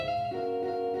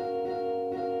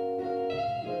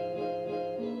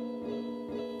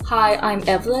Hi, I'm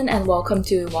Evelyn and welcome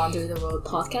to Wander the World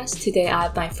podcast. Today I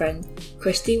have my friend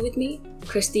Christy with me.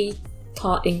 Christy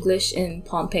taught English in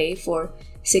Pompeii for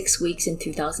 6 weeks in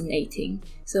 2018.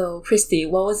 So Christy,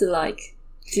 what was it like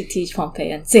to teach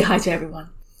Pompeii? And say hi to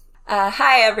everyone.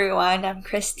 Hi everyone, I'm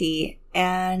Christy.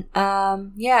 And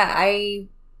I've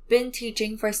been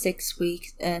teaching for 6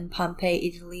 weeks in Pompeii,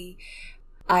 Italy.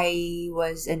 I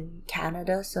was in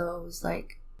Canada, so it was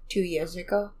like 2 years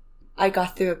ago. I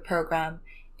got through a program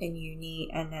in uni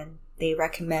and then they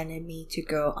recommended me to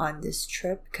go on this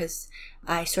trip because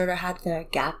I sort of had the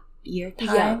gap year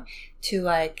time to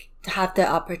have the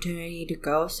opportunity to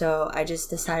go. So I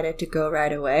just decided to go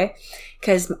right away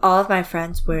because all of my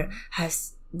friends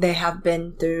they have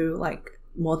been through like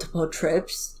multiple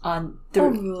trips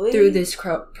through this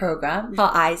program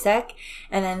called Isaac,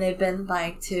 and then they've been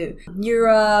like to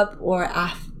Europe or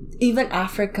even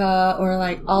Africa or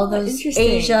like all those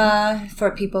Asia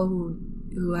for people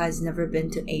who has never been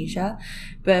to Asia.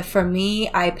 But for me,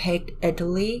 I picked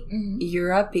Italy,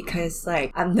 Europe, because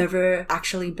like I've never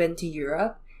actually been to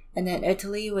Europe. And then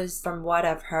Italy was, from what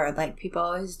I've heard, like people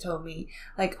always told me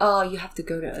like, oh, you have to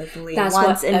go to Italy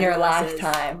once in your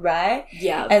lifetime, right?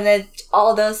 Yeah. And then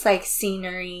all those like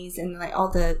sceneries and like all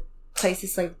the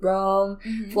places like Rome,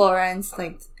 Florence,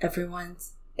 like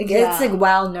everyone's it's like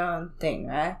well-known thing,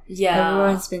 right? Yeah.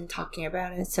 Everyone's been talking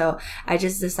about it. So I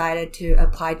just decided to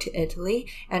apply to Italy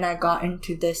and I got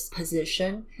into this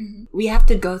position. We have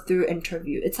to go through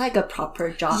interview. It's like a proper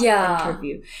job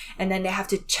interview. And then they have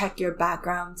to check your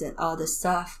backgrounds and all this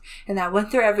stuff. And I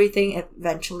went through everything.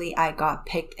 Eventually, I got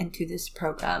picked into this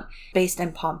program based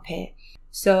in Pompeii.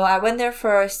 So I went there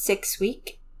for 6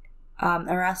 weeks.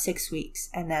 Around 6 weeks.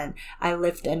 And then I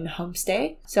lived in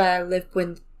homestay. So I lived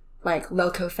with like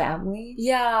local family.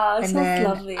 Yeah, it sounds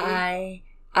lovely. I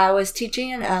was teaching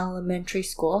in elementary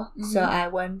school, so I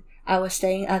was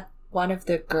staying at one of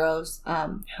the girls'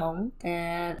 home,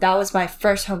 and that was my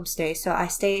first homestay. So I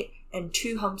stayed in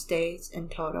 2 homestays in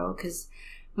total because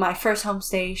my first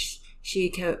homestay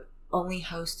she could only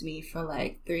host me for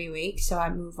like 3 weeks, so I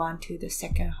moved on to the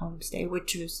second homestay,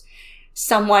 which was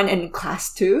someone in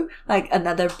class too, like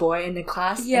another boy in the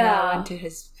class. And I went to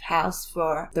his house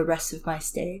for the rest of my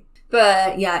stay.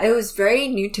 But yeah, it was very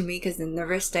new to me because I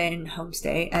never stayed in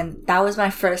homestay, and that was my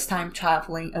first time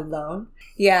traveling alone.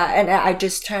 Yeah, and I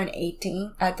just turned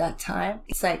 18 at that time.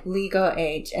 It's like legal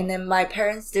age, and then my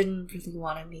parents didn't really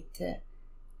want me to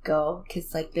go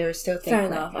because like they were still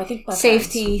thinking like, I think my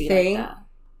safety thing. like that.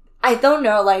 I don't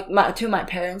know, like to my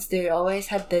parents, they always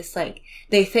had this like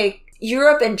they think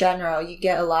Europe in general, you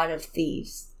get a lot of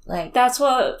thieves. Like that's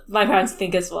what my parents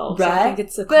think as well. Right? So I think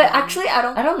it's but actually, I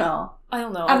don't know. I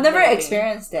don't know. I've never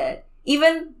experienced it.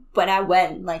 Even when I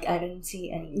went, like I didn't see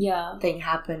anything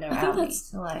happen around I think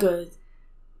that's me. So, like, good.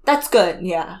 That's good,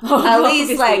 yeah. At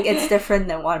least like it's different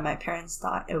than what my parents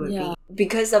thought it would be.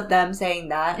 Because of them saying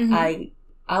that,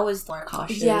 I was more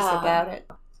cautious about it.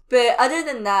 But other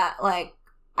than that, like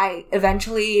I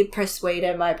eventually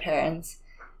persuaded my parents,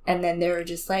 and then they were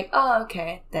just like, "Oh,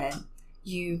 okay, then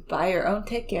you buy your own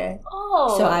ticket."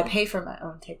 Oh. So I pay for my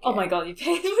own ticket. Oh my god, you pay for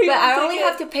your own ticket? But I only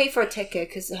have to pay for a ticket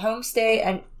because the homestay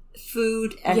and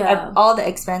food and all the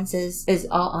expenses is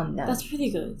all on them. That's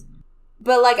pretty good.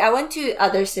 But like I went to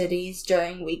other cities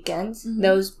during weekends.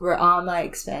 Those were on my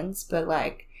expense. But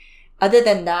like other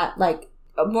than that, like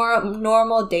more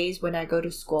normal days when I go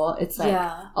to school, it's like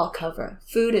I'll cover.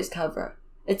 Food is covered.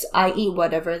 I eat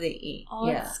whatever they eat. Oh,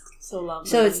 that's so lovely.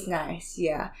 So it's nice,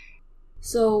 yeah.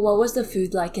 So what was the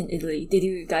food like in Italy? Did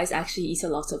you guys actually eat a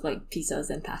lot of like pizzas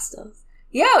and pastas?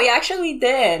 Yeah, we actually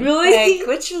did. Really? Like,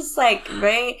 which was like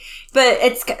very, but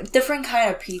it's different kind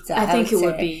of pizza. I think it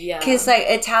would be, yeah. Because like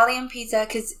Italian pizza,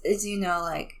 because as you know,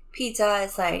 like pizza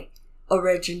is like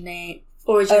originated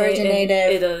in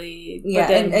Italy. Yeah,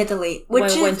 in Italy,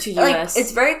 which went to US. Like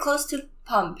it's very close to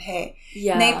Pompeii.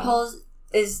 Yeah, Naples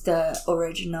is the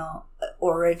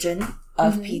origin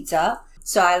of pizza.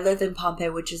 So I lived in Pompeii,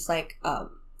 which is like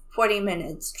 40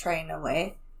 minutes train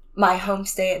away. My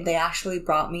homestay, they actually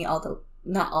brought me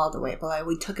not all the way, but like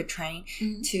we took a train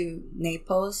to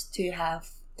Naples to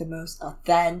have the most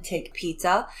authentic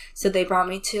pizza. So they brought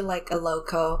me to like a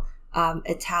local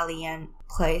Italian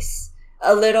place,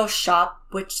 a little shop,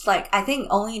 which like I think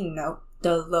only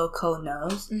the local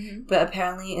knows, but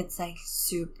apparently it's like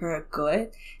super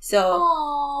good.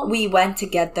 So we went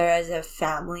together as a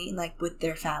family, like with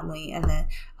their family, and then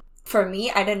for me,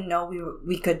 I didn't know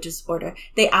we could just order.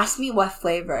 They asked me what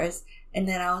flavors, and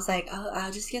then I was like, oh,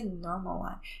 I'll just get the normal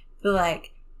one. But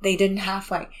like they didn't have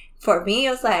like, for me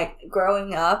it was like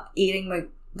growing up eating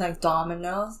like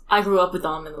Domino's. I grew up with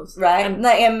Domino's. Right?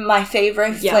 And my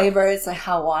favorite flavor is like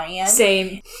Hawaiian.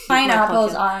 Same.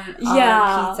 Pineapples on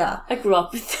pizza. I grew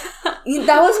up with that.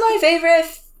 That was my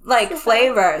favorite like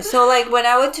flavor. So like when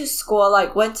I went to school,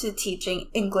 like went to teaching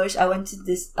English, I went to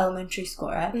this elementary school,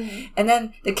 right? Mm-hmm. And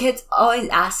then the kids always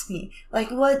ask me like,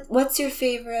 what's your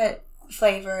favorite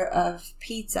flavor of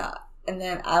pizza? And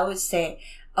then I would say,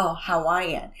 oh,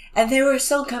 Hawaiian. And they were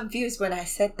so confused when I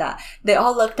said that. They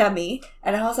all looked at me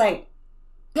and I was like,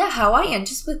 yeah, Hawaiian,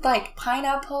 just with like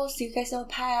pineapples. Do you guys know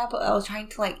pineapple? I was trying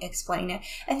to like explain it.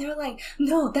 And they were like,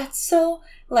 no, that's so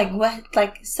like what,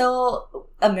 like so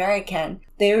American.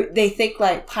 They think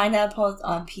like pineapples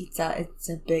on pizza, it's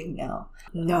a big no.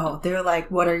 No, they're like,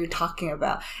 what are you talking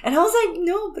about? And I was like,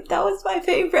 no, but that was my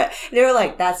favorite. They were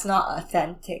like, that's not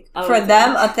authentic. For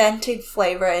them, authentic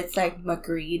flavor, it's like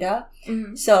margarita.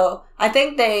 Mm-hmm. So I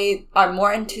think they are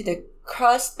more into the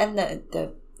crust and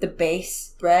the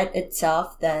base bread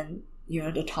itself than, you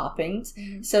know, the toppings.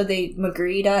 Mm-hmm. So the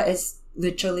margarita is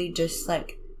literally just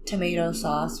like tomato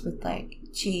sauce with like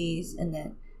cheese and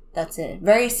then that's it.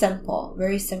 Very simple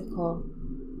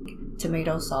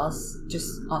tomato sauce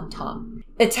just on top.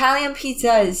 Italian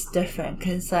pizza is different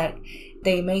because like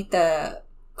they make the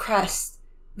crust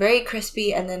very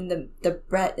crispy and then the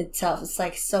bread itself is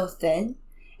like so thin.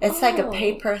 It's like a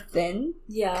paper thin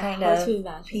kind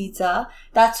of pizza.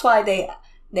 That's why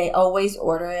they always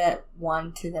order it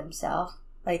one to themselves.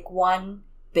 Like one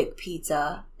big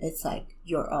pizza, it's like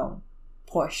your own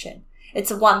portion.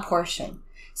 It's one portion.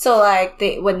 So like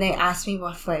when they asked me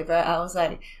what flavor, I was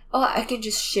like, oh, I can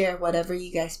just share whatever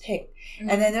you guys picked. Mm-hmm.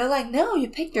 And then they're like, no, you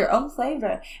picked your own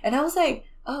flavor. And I was like,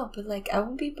 oh, but like I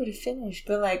won't be able to finish.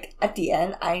 But like at the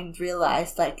end, I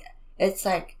realized like it's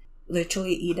like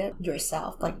literally eat it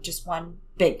yourself, like just one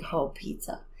big whole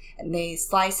pizza. And they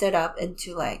slice it up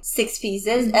into like 6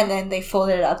 pieces and then they fold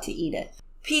it up to eat it.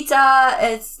 Pizza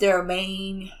is their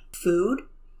main food,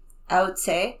 I would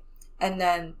say. And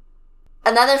then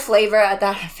another flavor that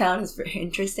I found is very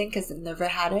interesting because I've never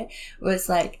had it was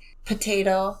like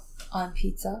potato on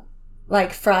pizza.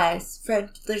 Like fries.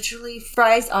 Literally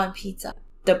fries on pizza.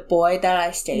 The boy that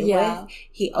I stayed with,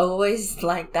 he always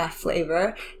liked that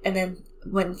flavor. And then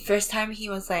when first time he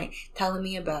was like telling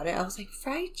me about it, I was like,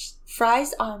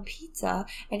 fries on pizza?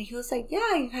 And he was like,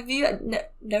 yeah, have you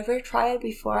never tried it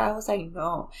before? I was like,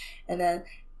 no. And then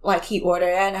like he ordered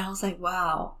it and I was like,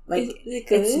 wow, like is it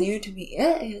good? It's new to me.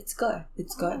 Yeah, it's good.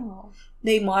 Oh.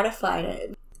 They modified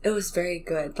it. It was very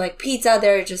good. Like pizza,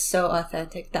 they're just so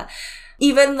authentic that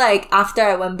even like after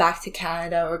I went back to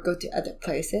Canada or go to other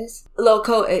places,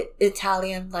 local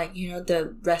Italian, like, you know,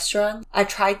 the restaurant, I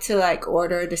tried to like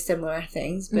order the similar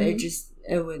things, but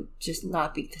it would just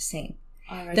not be the same.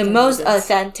 The most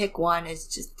authentic one is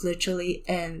just literally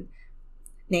in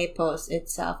Naples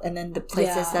itself, and then the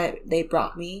places that they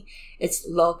brought me, it's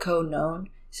local known,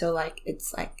 so like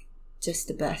it's like just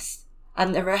the best.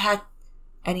 I've never had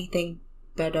anything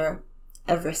better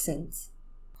ever since.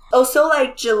 Also,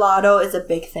 like gelato is a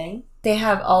big thing. They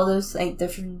have all those like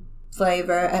different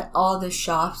flavor at all the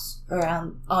shops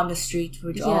around on the street,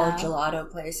 which are all gelato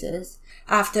places.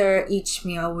 After each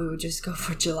meal, we would just go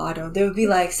for gelato. They would be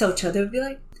like so chill. They would be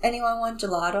like, anyone want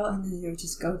gelato? And then they would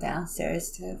just go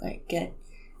downstairs to like get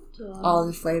all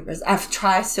the flavors. I've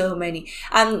tried so many.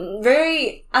 I'm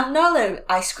not an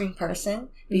ice cream person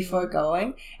before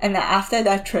going, and then after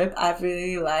that trip, I've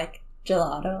really liked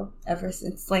gelato ever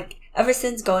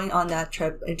since going on that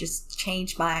trip. It just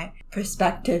changed my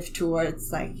perspective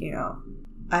towards like, you know,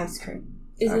 ice cream.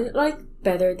 Is it like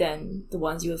better than the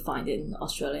ones you would find in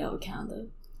Australia or Canada?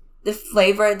 The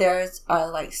flavor there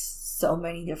are like so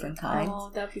many different kinds.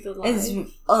 Oh, that'd be the life.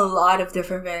 It's a lot of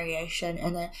different variation.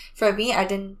 And then for me, I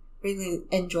didn't really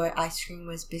enjoy ice cream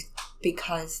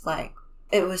because like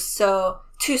it was so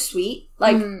too sweet.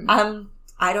 Like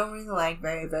I don't really like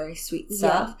very, very sweet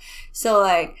stuff. Yeah. So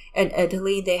like in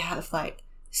Italy, they have like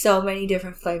so many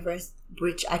different flavors,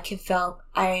 which I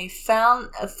found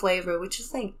a flavor which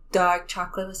is like dark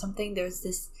chocolate or something. There's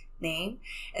this name,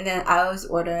 and then I always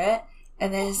order it,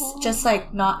 and then it's just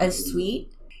like not as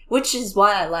sweet, which is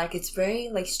why I like. It's very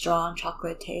like strong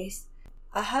chocolate taste.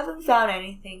 I haven't found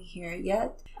anything here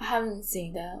yet. I haven't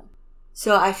seen that.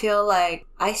 So I feel like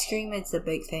ice cream is a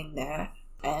big thing there,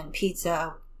 and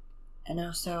pizza. And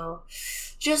also,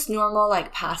 just normal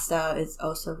like pasta is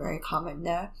also very common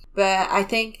there. But I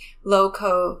think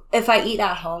local, if I eat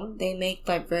at home, they make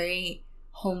like very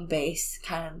home-based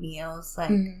kind of meals.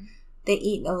 Like they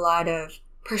eat a lot of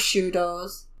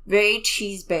prosciuttos, very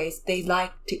cheese-based. They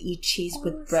like to eat cheese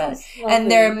with bread. And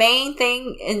their main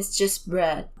thing is just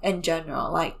bread in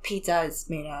general. Like pizza is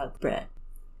made out of bread.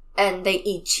 and they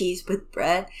eat cheese with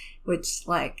bread, which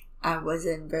like I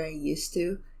wasn't very used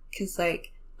to because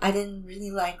like I didn't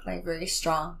really like very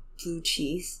strong blue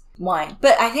cheese. Wine,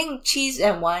 but I think cheese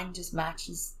and wine just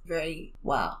matches very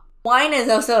well. Wine is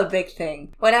also a big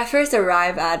thing. When I first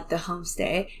arrived at the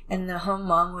homestay and the home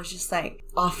mom was just like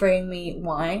offering me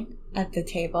wine at the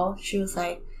table, she was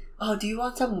like, "Oh, do you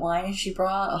want some wine?" And she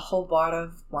brought out a whole bottle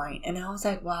of wine, and I was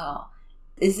like, wow,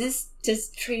 is this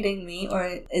just treating me or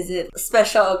is it a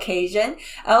special occasion?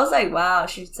 I was like, wow,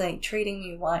 she's like treating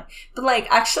me wine. But like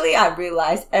actually I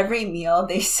realized every meal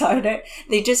they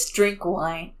just drink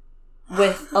wine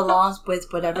along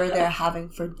with whatever they're having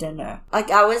for dinner.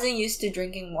 Like I wasn't used to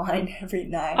drinking wine every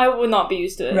night. I would not be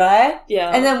used to it. Right?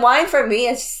 Yeah. And then wine for me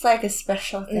is just like a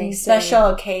special thing, special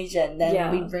occasion.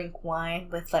 Then we drink wine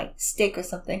with like steak or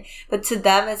something. But to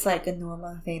them it's like a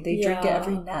normal thing. They drink it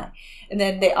every night. And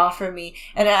then they offer me.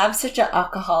 And I'm such an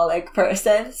alcoholic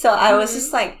person. So I was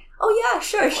just like, oh yeah,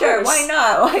 sure. Why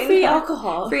not? Free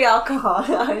alcohol. Free alcohol.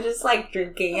 I was just like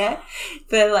drinking it.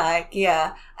 But like,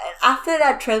 yeah. After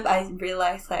that trip, I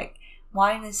realized like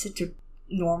wine is such a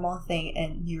normal thing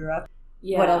in Europe.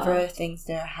 Yeah. Whatever things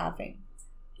they're having.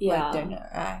 Yeah. Like dinner,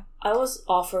 right? I was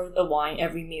offered a wine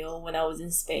every meal when I was in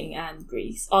Spain and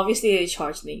Greece. Obviously, they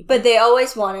charged me. But they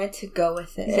always wanted to go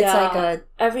with it. Yeah, it's like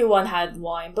everyone had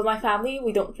wine. But my family,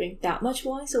 we don't drink that much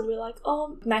wine. So we're like,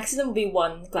 maximum will be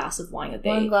one glass of wine a day.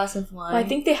 One glass of wine. But I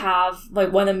think they have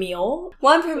like one a meal.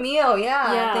 One per meal,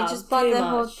 yeah. Yeah, they just bought the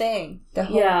whole thing. The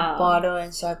whole bottle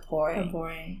and start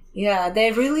pouring. Yeah,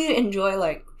 they really enjoy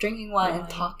like drinking wine and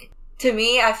talking. To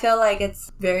me, I feel like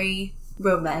it's very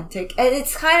romantic. And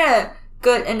it's kind of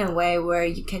good in a way where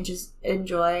you can just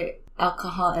enjoy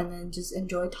alcohol and then just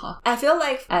enjoy talk. I feel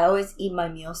like I always eat my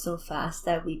meals so fast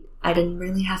that I didn't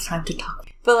really have time to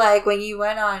talk. But like when you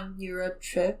went on Europe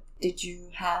trip, did you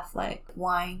have like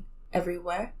wine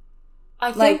everywhere?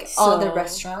 I think so. All the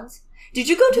restaurants? Did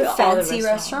you go to fancy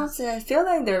restaurants? I feel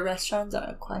like their restaurants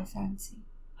are quite fancy.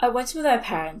 I went with my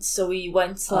parents, so we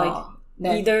went to like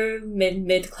either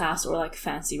mid class or like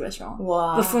fancy restaurant.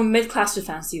 Wow. But from mid class to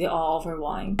fancy, they all offer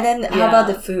wine. And then how about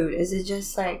the food? Is it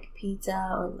just like pizza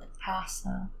or like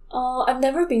pasta? I've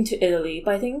never been to Italy,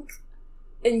 but I think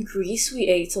in Greece we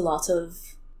ate a lot of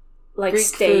like Greek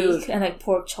steak food. And like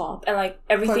pork chop and like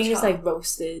everything is like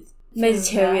roasted.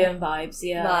 Mediterranean vibes,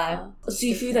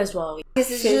 seafood as well. Because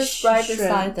it's just right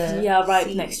beside the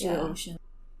right next to the ocean.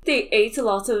 They ate a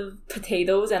lot of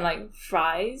potatoes and like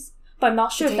fries. But I'm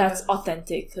not sure if that's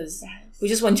authentic because we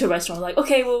just went to a restaurant like,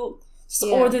 okay, we'll just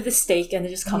order the steak and it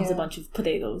just comes a bunch of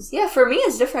potatoes. Yeah, for me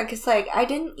it's different because like I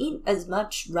didn't eat as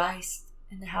much rice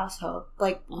in the household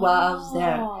like while I was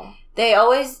there. They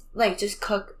always like just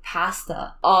cook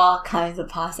pasta, all kinds of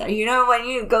pasta. You know, when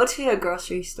you go to a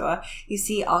grocery store, you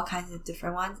see all kinds of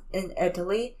different ones. In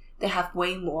Italy, they have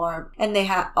way more and they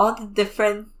have all the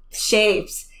different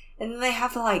shapes. And then they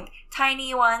have like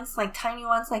tiny ones like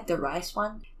the rice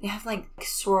one. They have like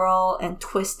swirl and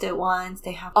twisted ones.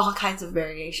 They have all kinds of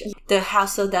variations. The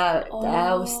household that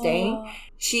I was staying,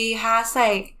 she has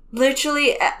like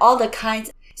literally all the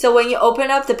kinds. So when you open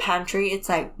up the pantry, it's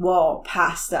like, whoa,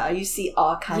 pasta. You see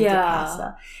all kinds of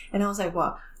pasta. And I was like,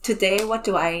 wow, today what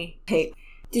do I pick?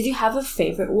 Did you have a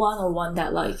favorite one or one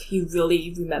that like you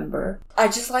really remember? I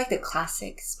just like the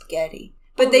classic spaghetti.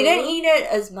 But they didn't eat it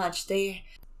as much.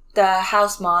 The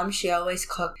house mom, she always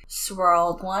cooked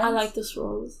swirled ones. I like the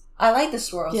swirls. I like the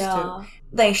swirls too.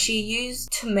 Like she used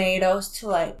tomatoes to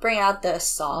like bring out the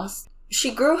sauce.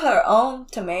 She grew her own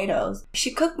tomatoes.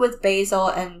 She cooked with basil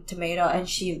and tomato and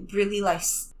she really like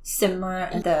simmer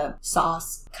and the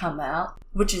sauce come out,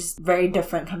 which is very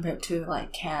different compared to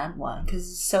like canned one because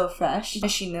it's so fresh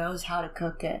and she knows how to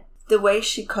cook it. The way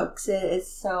she cooks it is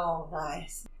so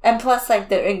nice. And plus, like,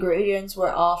 the ingredients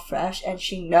were all fresh and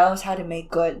she knows how to make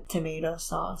good tomato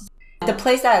sauce. The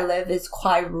place that I live is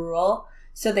quite rural,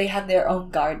 so they have their own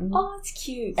garden. Oh, it's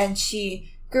cute. And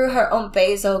she grew her own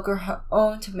basil, grew her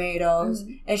own tomatoes.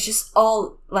 And it's just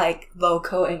all, like,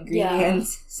 local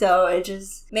ingredients. Yeah. So it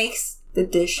just makes the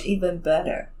dish even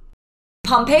better.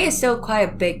 Pompeii is still quite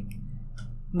a big,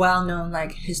 well-known,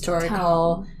 like,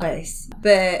 historical place.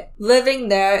 But living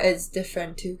there is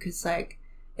different, too, because, like,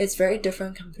 it's very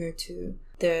different compared to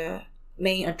the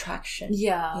main attraction.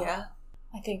 Yeah.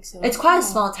 I think so. It's quite a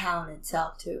small town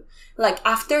itself, too. Like,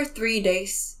 after 3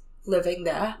 days living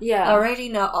there, I already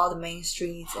know all the main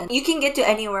streets. And you can get to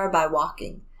anywhere by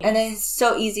walking. And then it's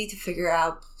so easy to figure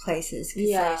out places because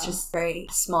Yeah. it's just very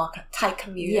small, tight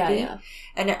community. Yeah.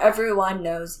 And everyone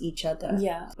knows each other.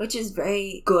 Yeah. Which is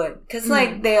very good because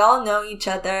like they all know each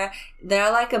other.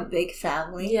 They're like a big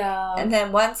family. Yeah. And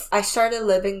then once I started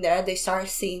living there, they started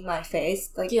seeing my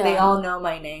face. Like they Yeah. all know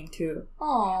my name too.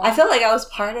 Aww. I felt like I was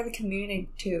part of the community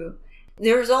too.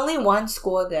 There was only one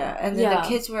school there, and then Yeah. the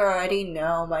kids were already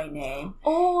know my name.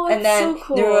 Oh, And that's then so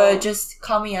cool. they would just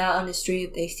call me out on the street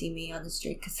if they see me on the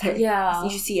street because Yeah.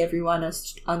 you see everyone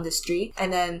on the street.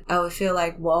 And then I would feel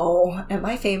like, whoa, am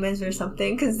I famous or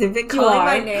something? Because they've been calling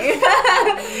my name.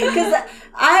 Because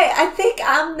I think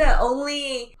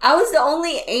I was the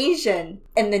only Asian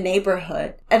in the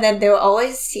neighborhood. And then they would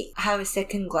always have a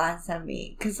second glance at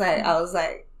me because I was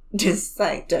like, just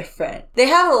like different. They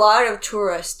have a lot of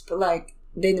tourists, but like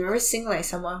they never seen like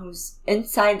someone who's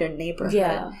inside their neighborhood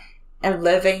Yeah. and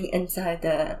living inside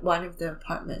one of the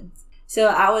apartments. So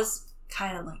I was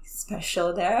kind of like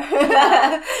special there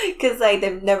because like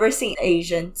they've never seen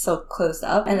Asian so close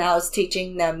up, and I was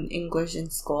teaching them English in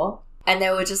school. And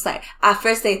they were just like, at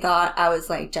first they thought I was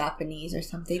like Japanese or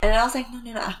something. And I was like,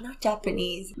 no, I'm not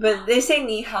Japanese. But they say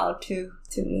ni hao too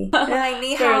to me. They're like,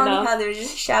 ni Fair hao, ni enough. hao. They're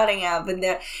just shouting out.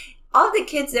 But all the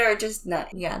kids there are just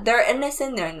nice. Yeah, they're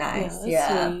innocent, they're nice. that's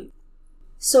Yeah. sweet.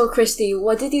 So, Christy,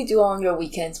 what did you do on your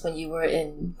weekends when you were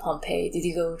in Pompeii? Did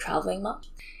you go traveling much?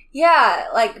 Yeah,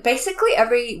 like basically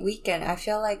every weekend I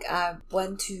feel like I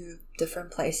went to different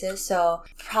places. So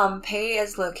Pompeii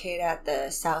is located at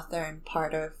the southern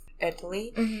part of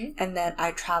Italy. Mm-hmm. And then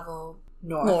I travel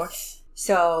north.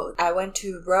 So I went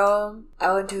to Rome,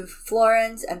 I went to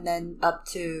Florence, and then up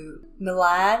to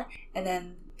Milan, and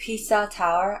then Pisa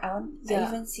Tower.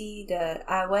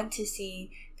 I went to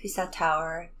see Pisa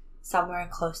Tower somewhere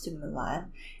close to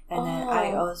Milan. And then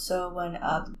I also went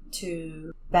up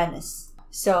to Venice.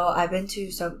 So I've been to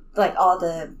all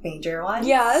the major ones.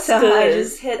 Yeah, that's so good. I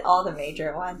just hit all the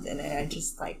major ones, and then I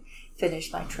just like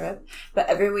finish my trip. But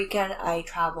every weekend I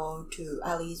travel to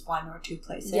at least one or two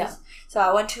places. Yeah. So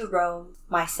I went to Rome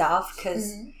myself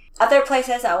because other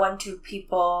places I went to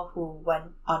people who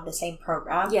went on the same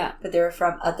program. Yeah. But they were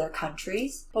from other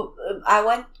countries. But I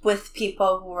went with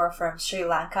people who were from Sri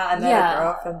Lanka. I met a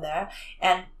girl from there,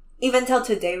 and even till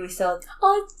today we still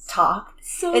talk.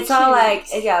 So It's cute. not like,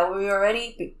 yeah, we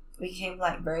already became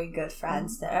like very good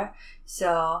friends there.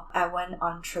 So I went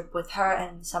on trip with her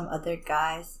and some other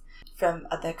guys from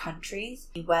other countries.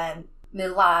 We went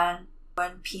Milan,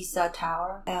 went Pisa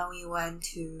Tower, and we went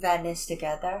to Venice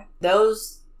together.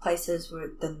 Those places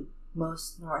were the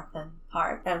most northern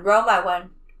part. And Rome I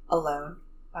went alone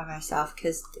by myself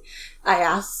because I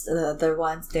asked the other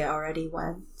ones, they already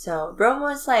went. So Rome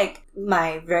was like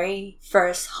my very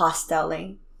first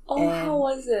hosteling how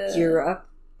was it? Europe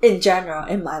in general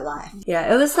in my life.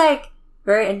 Yeah, it was like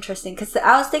very interesting because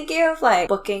I was thinking of like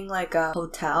booking like a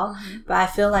hotel, but I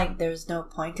feel like there's no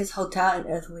point because hotel in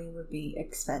Italy would be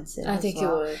expensive. I think it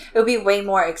would. It would be way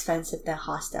more expensive than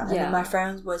hostel. And Yeah. then my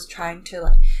friends was trying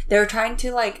to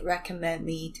recommend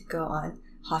me to go on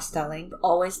hosteling.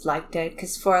 Always liked it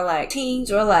because for like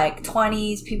teens or like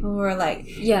 20s, people who are like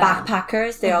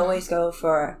backpackers, they always go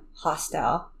for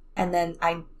hostel. And then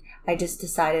I just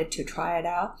decided to try it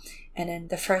out. And then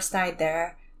the first night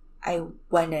there, I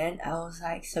went in, I was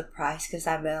like surprised because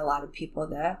I met a lot of people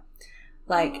there,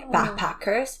 like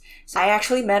backpackers. So I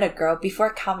actually met a girl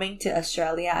before coming to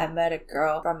Australia. I met a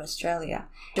girl from Australia.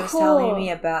 She was telling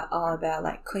me all about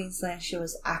like Queensland. She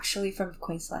was actually from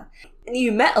Queensland. And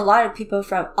you met a lot of people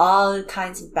from all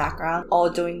kinds of background, all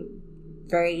doing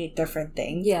very different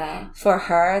things. Yeah. For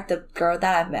her, the girl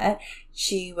that I met,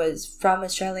 she was from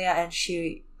Australia and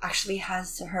she actually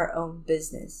has her own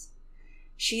business.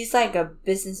 She's like a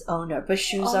business owner, but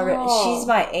she was she's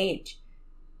my age.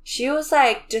 She was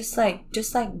like just like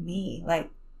me, like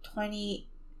 20.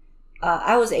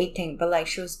 I was 18, but like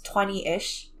she was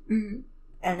 20-ish. Mm-hmm.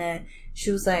 And then she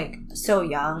was like so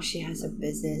young. She has a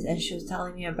business, and she was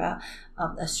telling me about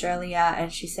Australia,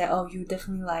 and she said, "Oh, you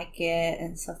definitely like it,"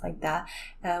 and stuff like that.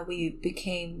 We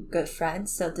became good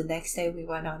friends. So the next day we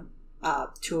went on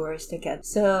tours together.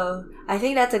 So I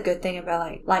think that's a good thing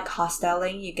about like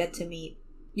hosteling. You get to meet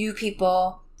new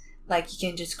people. Like you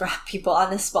can just grab people on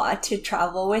the spot to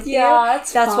travel with you. Yeah,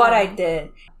 that's what I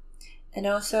did. And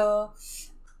also,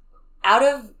 out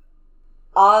of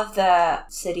all of the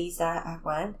cities that I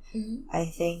went, I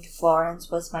think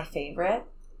Florence was my favorite.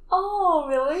 Oh,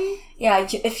 really? Yeah,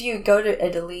 if you go to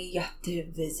Italy, you have to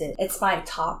visit. It's my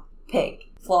top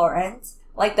pick, Florence.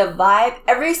 Like the vibe,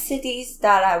 every cities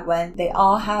that I went, they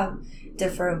all have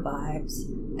different vibes.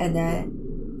 And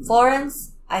then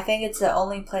Florence, I think it's the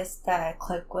only place that I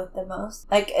click with the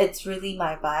most. Like, it's really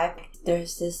my vibe.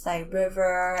 There's this like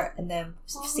river and then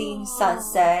seeing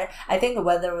sunset. I think the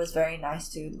weather was very nice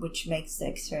too, which makes the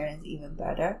experience even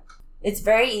better. It's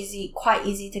very easy, quite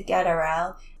easy to get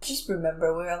around. Just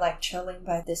remember, we were like chilling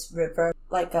by this river,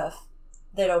 like a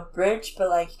little bridge, but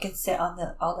like you can sit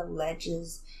on all the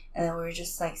ledges, and then we were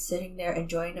just like sitting there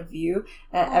enjoying the view,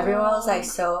 and everyone was like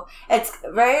it's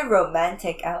very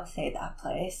romantic, I would say, that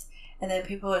place. And then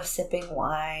people were sipping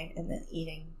wine and then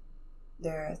eating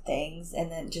their things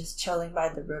and then just chilling by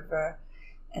the river,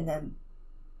 and then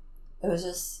it was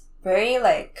just very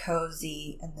like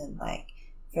cozy and then like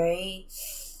very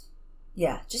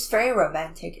just very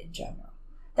romantic in general.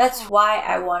 That's why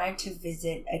I wanted to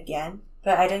visit again,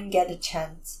 but I didn't get a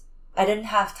chance. I didn't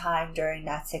have time during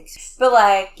that 6 weeks. But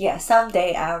like,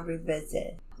 someday I'll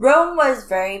revisit. Rome was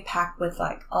very packed with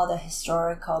like all the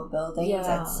historical buildings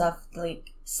and stuff,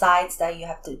 like sites that you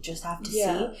have to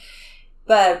see.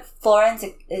 But Florence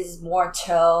is more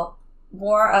chill,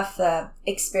 more of the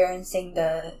experiencing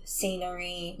the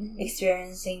scenery,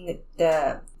 experiencing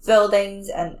the buildings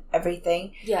and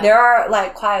everything. There are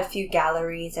like quite a few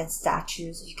galleries and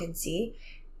statues you can see,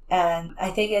 and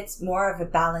I think it's more of a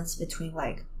balance between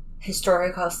like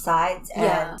historical sites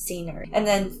and scenery. And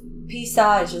then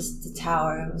Pisa is just the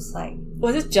tower. It was like,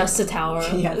 was it just a tower?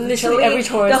 Yeah, literally every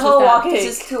tourist. The whole walk is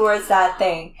just towards that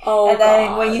thing. And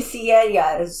then when you see it,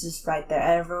 it's just right there.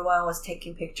 And everyone was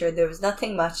taking pictures. There was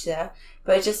nothing much there,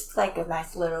 but it's just like a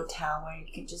nice little town where you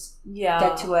can just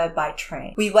get to it by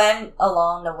train. We went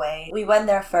along the way. We went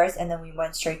there first, and then we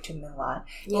went straight to Milan.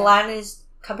 Milan is,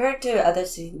 compared to other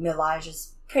cities, Milan is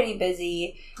just pretty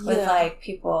busy with like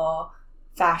people,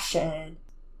 fashion,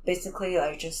 basically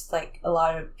like just like a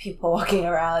lot of people walking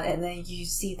around. And then you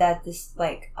see that this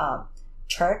like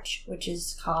church, which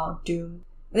is called Duomo.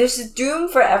 There's a Duomo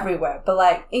for everywhere, but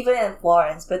like even in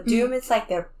Florence, but Duomo is like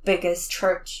their biggest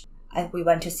church. And we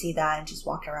went to see that and just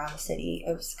walked around the city.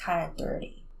 It was kind of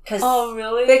dirty. Cause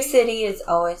really? Big city is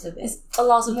always a bit. A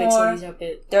lot of big cities are a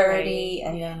bit dirty,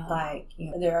 and then like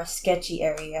there are sketchy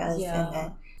areas, and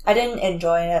then I didn't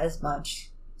enjoy it as much.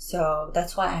 So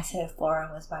that's why I said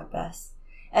Florence was my best.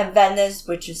 And Venice,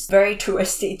 which is very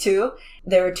touristy too.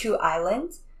 There were 2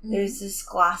 islands. There's this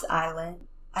glass island.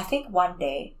 I think 1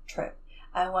 day trip.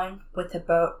 I went with a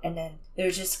boat, and then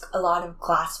there's just a lot of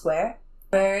glassware.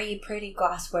 Very pretty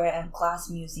glassware and glass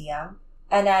museum.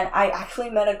 And then I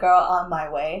actually met a girl on my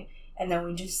way, and then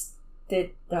we just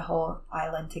did the whole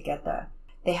island together.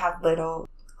 They have little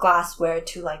glassware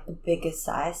to like the biggest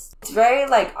size. It's very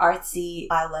like artsy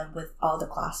island with all the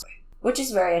glassware, which is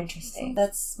very interesting.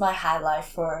 That's my highlight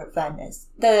for Venice.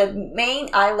 The main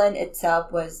island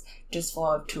itself was just full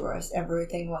of tourists.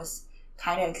 Everything was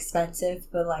kind of expensive,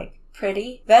 but like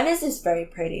pretty. Venice is very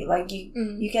pretty. Like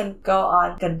you can go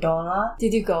on gondola.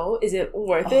 Did you go? Is it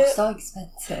worth it? So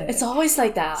expensive. It's always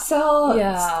like that. So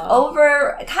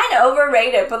kind of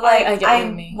overrated. But like I get what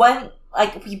you mean. Went.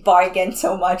 Like, we bargained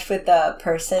so much with the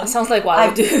person. It sounds like what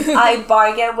I do. I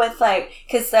bargained with, like,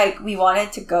 because, like, we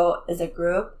wanted to go as a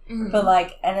group, but,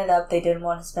 like, ended up they didn't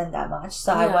want to spend that much.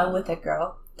 So I went with a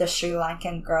girl, the Sri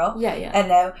Lankan girl.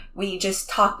 And then we just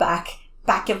talked back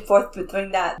and forth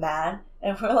between that man.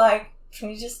 And we're like, can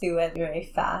we just do it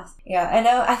very fast? Yeah, I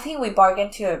know. I think we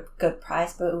bargained to a good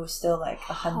price, but it was still, like,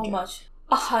 100. How much?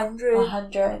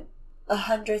 100?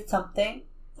 100 something.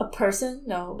 A person?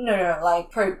 No, like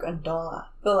per gondola.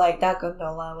 But like that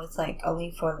gondola was like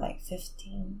only for like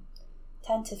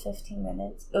 10 to 15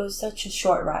 minutes. It was such a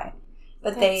short ride.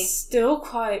 But that's still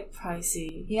quite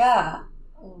pricey. Yeah.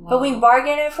 Oh, wow. But we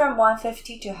bargained it from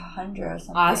 150 to 100 or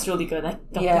something. That's really good. I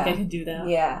don't think I can do that.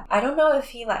 Yeah. I don't know if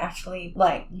he like actually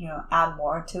like, add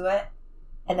more to it.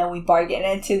 And then we bargained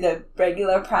it to the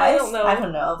regular price. I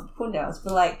don't know. Who knows?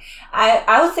 But like,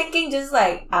 I was thinking just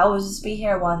like, I will just be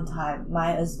here one time.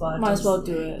 Might as well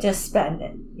do it. Just spend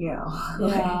it,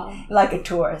 like a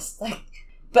tourist. Like,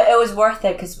 but it was worth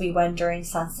it because we went during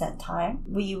sunset time.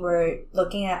 We were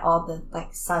looking at all the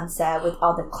like sunset with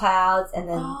all the clouds, and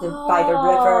then by the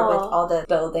river with all the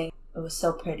buildings. It was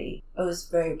so pretty. It was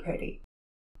very pretty.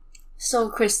 So,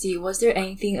 Christy, was there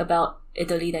anything about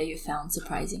Italy that you found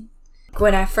surprising?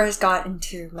 When I first got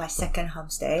into my second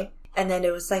homestay, and then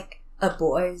it was like a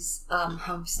boys'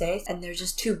 homestay, and there's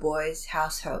just 2 boys'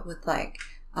 household with like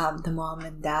the mom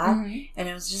and dad, and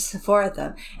it was just the 4 of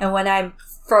them. And when I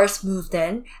first moved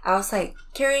in, I was like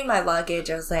carrying my luggage.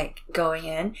 I was like going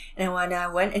in, and when I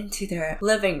went into their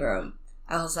living room,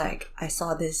 I was like, I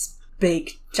saw this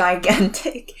big,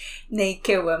 gigantic,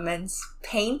 naked woman's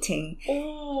painting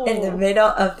in the middle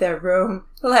of their room.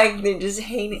 Like, they just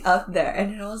hanging up there.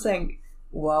 And I was like,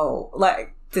 whoa.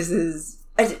 Like, this is,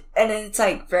 and it's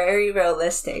like very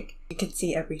realistic. You can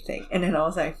see everything. And then I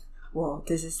was like, whoa,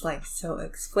 this is like so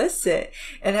explicit.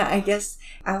 And I guess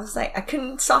I was like, I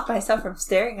couldn't stop myself from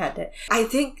staring at it. I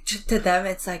think to them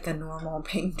it's like a normal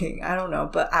painting. I don't know,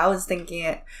 but I was thinking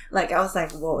it, like, I was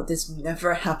like, whoa, this would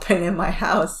never happen in my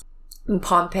house. In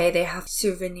Pompeii, they have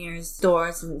souvenirs,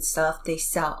 stores and stuff. They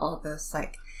sell all those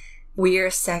like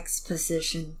weird sex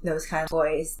position, those kind of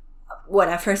toys. When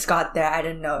I first got there, I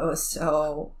didn't know it was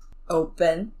so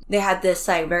open. They had this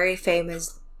like very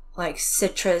famous like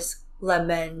citrus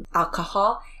lemon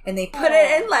alcohol, and they put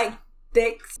it in like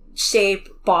dick shaped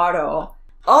bottle.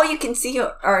 All you can see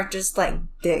are just like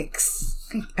dicks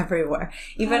everywhere.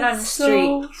 Even on the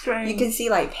street, you can see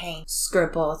like paint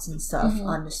scribbles and stuff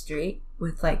on the street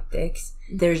with like dicks.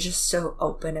 They're just so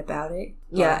open about it.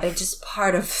 Yeah, it's just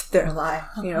part of their life,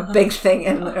 you know, big thing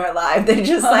in their life. They're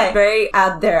just like very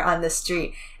out there on the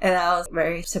street. And I was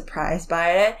very surprised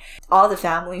by it. All the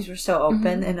families were so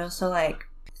open, and also like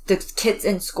the kids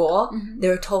in school, they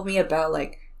were told me about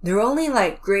like, they're only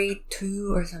like grade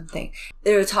 2 or something.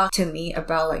 They would talk to me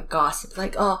about like gossip,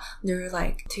 like, oh, there were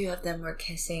like 2 of them were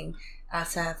kissing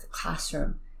outside of the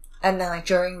classroom. And then like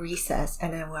during recess,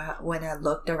 and then when I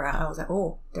looked around, I was like,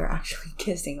 oh, they're actually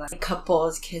kissing, like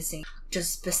couples kissing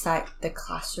just beside the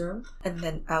classroom. And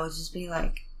then I would just be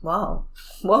like, whoa.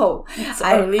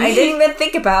 I didn't even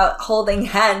think about holding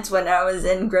hands when I was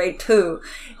in grade 2.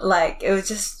 Like, it was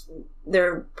just,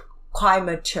 they're quite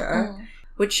mature,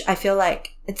 which I feel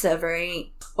like it's a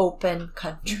very open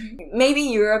country. Maybe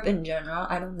Europe in general,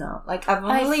 I don't know. Like, I've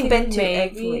only been to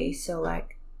Italy, so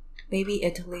like, maybe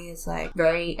Italy is like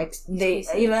very, they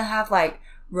even have like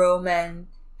Roman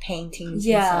paintings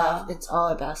and stuff. It's all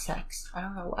about sex. I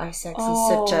don't know why sex is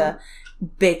such a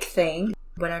big thing.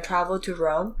 When I traveled to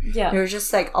Rome, there were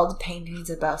just like all the paintings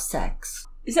about sex.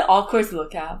 Is it awkward to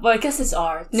look at? Well, I guess it's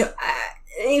art. No,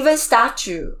 even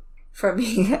statue. For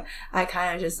me, I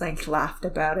kind of just like laughed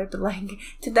about it, but like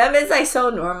to them it's like so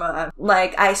normal.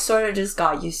 Like I sort of just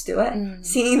got used to it,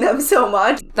 seeing them so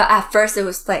much. But at first it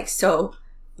was like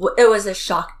it was a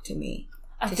shock to me.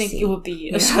 I think it would be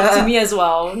a shock to me as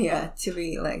well. Yeah, to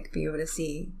be able to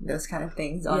see those kind of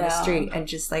things on the street and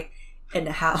just like in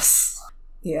the house.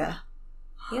 Yeah.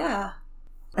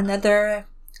 Another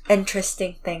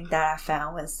interesting thing that I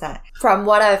found was that from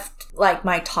what I've like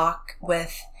my talk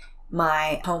with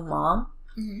my home mom,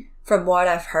 from what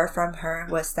I've heard from her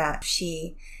was that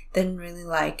she didn't really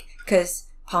like, because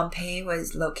Pompeii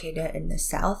was located in the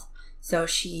south, so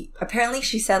she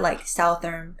said like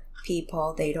southern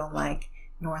people, they don't like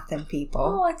northern people.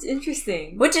 Oh, that's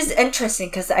interesting. Which is interesting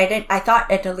because I thought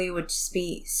Italy would just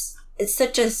be, it's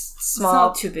such a small, it's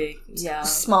not too big,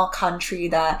 small country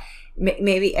that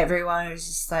maybe everyone is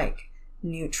just like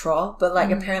neutral, but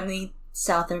like apparently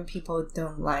southern people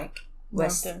don't like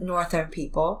northern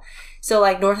people. So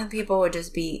like northern people would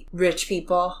just be rich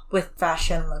people with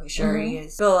fashion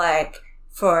luxuries. But like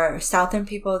for southern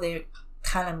people, they're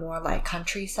kind of more like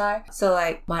countryside. So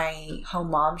like my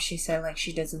home mom, she said like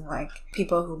she doesn't like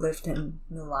people who lived in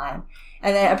Milan.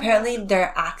 And then apparently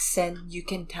their accent, you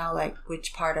can tell like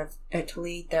which part of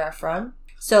Italy they're from.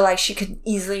 So like she could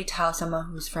easily tell someone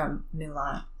who's from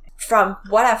Milan. From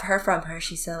what I've heard from her,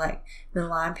 she said like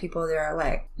Milan people, they're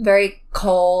like very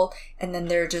cold, and then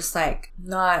they're just like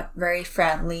not very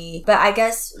friendly. But I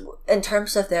guess in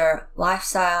terms of their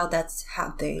lifestyle, that's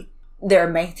how they're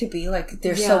made to be. Like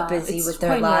they're so busy with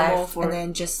their life, and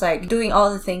then just like doing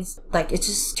all the things, like it's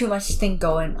just too much thing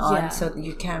going on, so that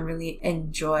you can't really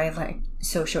enjoy like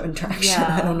social interaction.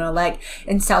 I don't know, like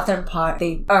in southern part,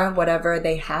 they earn whatever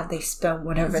they have, they spend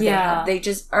whatever they have, they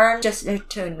just earn just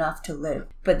enough to live.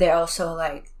 But they're also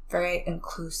like very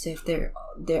inclusive.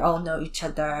 They all know each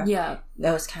other.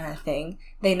 Those kind of thing.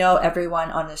 They know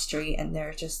everyone on the street, and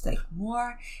they're just like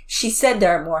more. She said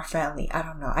they're more friendly. I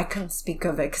don't know. I couldn't speak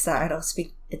of it because I don't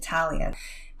speak Italian.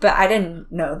 But I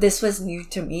didn't know. This was new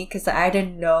to me because I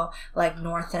didn't know like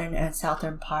northern and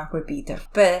southern part would be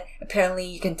different. But apparently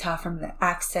you can tell from the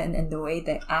accent and the way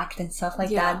they act and stuff like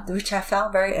that, which I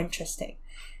found very interesting.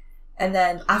 And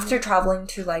then after traveling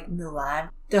to like Milan,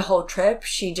 the whole trip,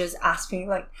 she just asked me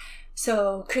like,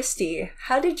 so Christy,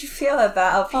 how did you feel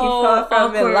about people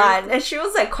from Milan? And she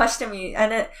was like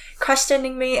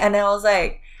questioning me, and I was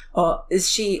like, oh, is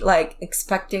she like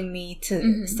expecting me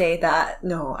to say that?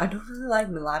 No, I don't really like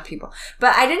Milan people.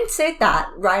 But I didn't say that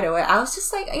right away. I was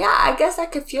just like, yeah, I guess I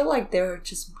could feel like they're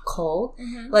just cold.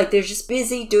 Like they're just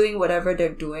busy doing whatever they're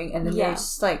doing, and then they're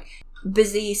just like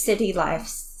busy city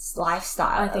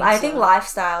lifestyle. I think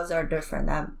lifestyles are different.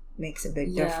 That makes a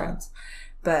big difference.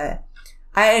 But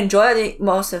I enjoyed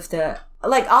most of the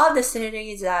like all the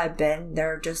cities that I've been,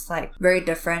 they're just like very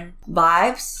different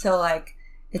vibes. So like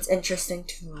it's interesting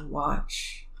to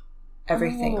watch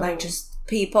everything, like just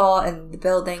people and the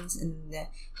buildings and the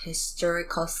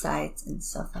historical sites and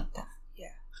stuff like that.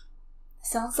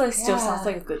 Still sounds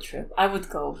like a good trip. I would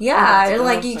go. Yeah,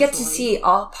 like you get to see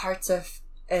all parts of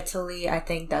Italy. I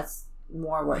think that's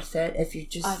more worth it if you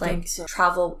just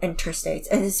travel interstates,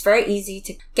 and it's very easy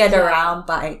to get around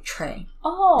by train.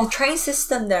 The train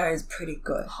system there is pretty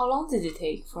good. How long did it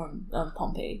take from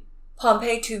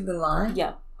Pompeii to Milan?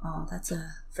 Yeah. Oh, that's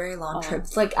a very long trip.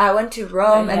 It's like I went to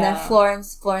Rome and then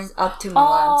Florence up to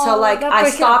Milan. So like I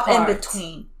stopped in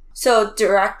between. So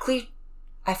directly,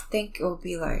 I think it will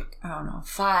be like, I don't know,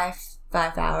 5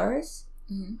 hours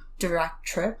direct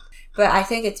trip. But I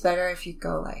think it's better if you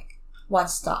go like one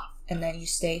stop and then you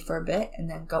stay for a bit and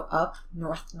then go up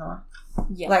north.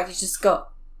 Yeah. Like you just go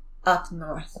up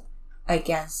north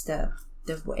against the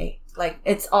way. Like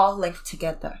it's all linked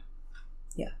together.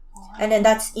 Yeah. And then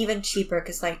that's even cheaper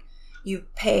because like you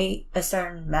pay a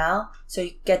certain amount so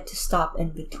you get to stop in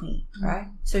between, right?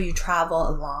 So you travel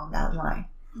along that line.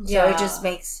 Yeah. So it just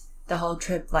makes the whole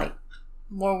trip like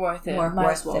more worth it.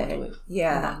 Might as well do it.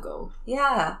 Yeah. And go.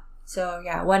 Yeah. So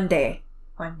yeah, one day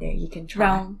you can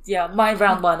try. My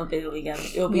round one will be Italy again.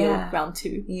 It'll be round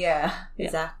 2. Yeah,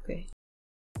 exactly.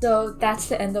 So that's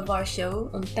the end of our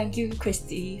show. Thank you,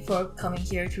 Christy, for coming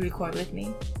here to record with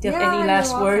me. Do you have any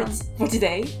last words for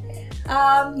today?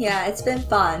 It's been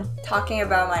fun talking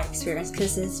about my experience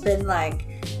because it's been like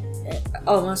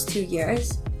almost 2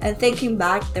 years. And thinking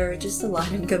back, there were just a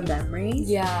lot of good memories.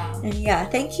 Yeah.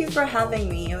 And thank you for having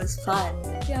me. It was fun.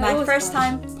 Yeah, my first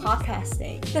time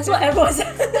podcasting. That's what everyone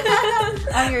said.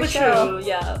 On your show. True,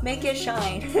 yeah. Make it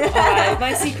shine. Alright,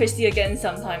 might see Christy again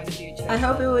sometime in the future. I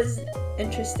hope it was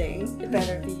interesting. It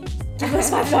better be. Give us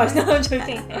 5 stars. No, I'm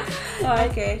joking. Alright.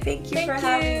 Okay, thank you for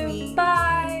having me.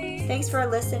 Bye. Thanks for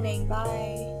listening.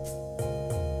 Bye.